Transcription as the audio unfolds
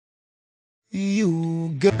You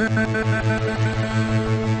girl,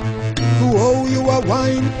 oh you a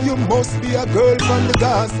wine, you must be a girl from the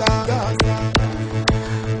Gaza.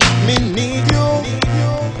 Me need you,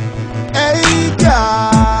 hey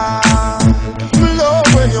girl. Me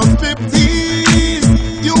love when you strip tease.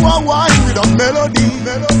 You a wine with a melody.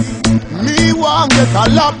 Me want get a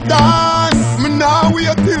lap dance. Me now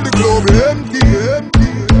wait till the club empty.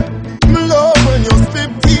 Me love when you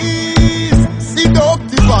strip tease,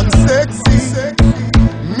 seductive and sexy.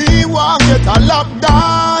 Me want get a lap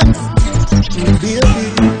dance, baby.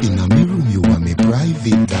 Inna me room you are me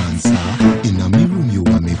private dancer. Inna me room you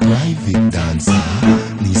are me private dancer.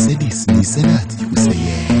 Me say this, me say that, you say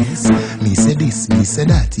yes. Me say this, me say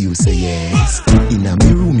that, you say yes. Inna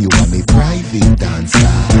me room you are me private dancer.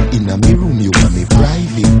 Inna me room you are me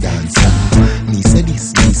private dancer. Me say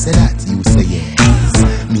this, me say that, you say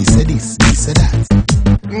yes. Me say this, me say that.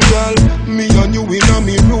 Girl, me and you inna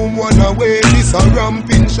me room one away. This a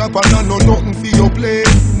ramping shop and I know nothing for your play.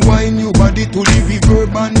 Wine your body to the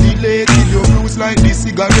reverb and delay till you bruise like the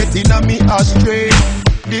cigarette inna me ashtray.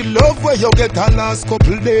 The love where you get a last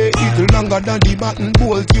couple days, it longer than the button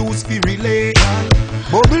bolt used for relay.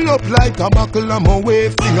 Bubble up like a buckle, I'm a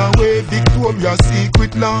wave, thing away, Victoria's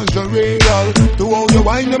Secret lingerie. To how you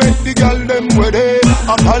wine, you make the girl them ready.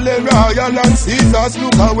 A Palais Royal and Caesars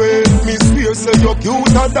look away. Me swear say you're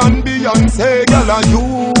cuter than Beyonce, girl, and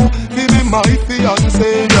you be my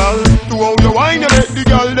fiancé, girl. To how you wine, you make the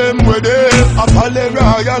girl them ready. A Palais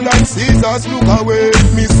Royal and Caesars look away.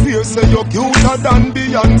 Me swear say you're cuter than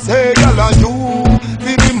Beyonce, girl, and you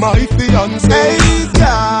be my fiancé. Hey,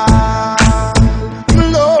 girl.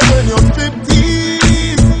 When you strip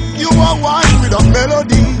tease, you a wine with a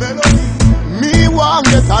melody. Me want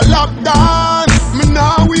get a lap dance. Me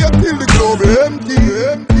now wait till the club empty.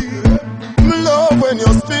 Me love when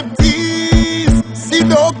you strip tease,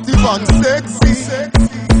 seductive and sexy.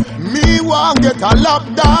 Me want get a lap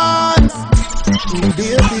dance,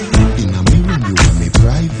 baby. Inna me room you are me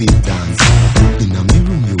private dancer. Inna me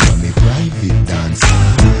room you are me private dancer.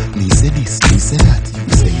 Me say this, me say that,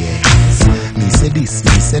 you say yes. Me say this,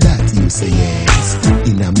 me say that, you say yes.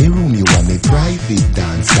 Inna me room you are me private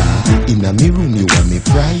dancer. Inna me room you are me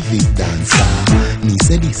private dancer. Me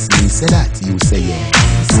say this, me say that, you say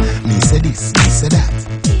yes. Me say this, me say that.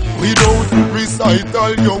 Without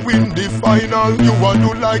recital, you win the final. You a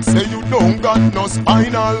do like say you don't got no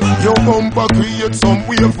spinal. Your bumper create some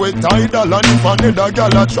wave with tidal. And if another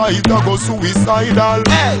gal a try to go suicidal.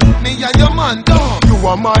 Hey, me and your man don't. You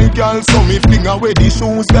are my girl, so me fling away the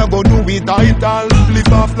shoes. We go do it title.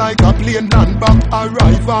 Live off like a plane and back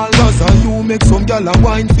arrival. Cause you make some gal a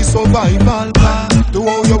wine for survival. To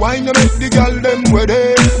how you wine, you make the gal them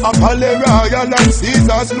ready. A Palais Royal and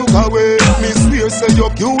Caesars look away. Me swear say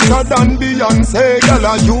you're cuter than Beyonce, girl,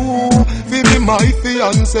 and you fi be my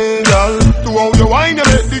fiancé, girl. To how you wine, you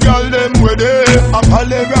make the girl them ready. A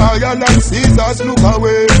Palais Royal and Caesars look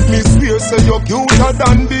away. Me swear say you're cuter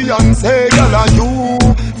than Beyonce, girl, and you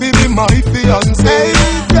fi be my fiancé. Hey,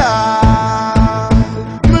 girl,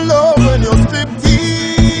 me love when you strip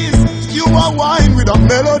tease. You a wine with a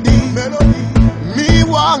melody. Me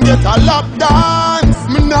want get a lap dance.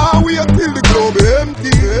 Me now wait till the club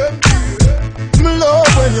empty. Me love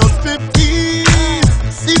when you strip tease,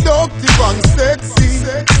 seductive and sexy.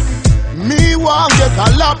 Me want get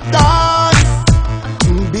a lap dance,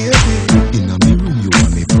 baby. Inna me room you are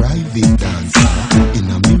me private dancer.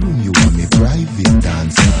 Inna me room you are me private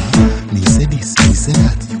dancer. Me say this, me say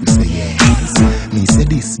that, you say yes. Me say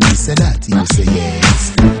this, me say that, you say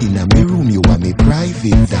yes. Inna me room you are me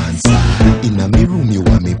private dancer. Inna me room you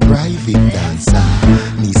are me private dancer.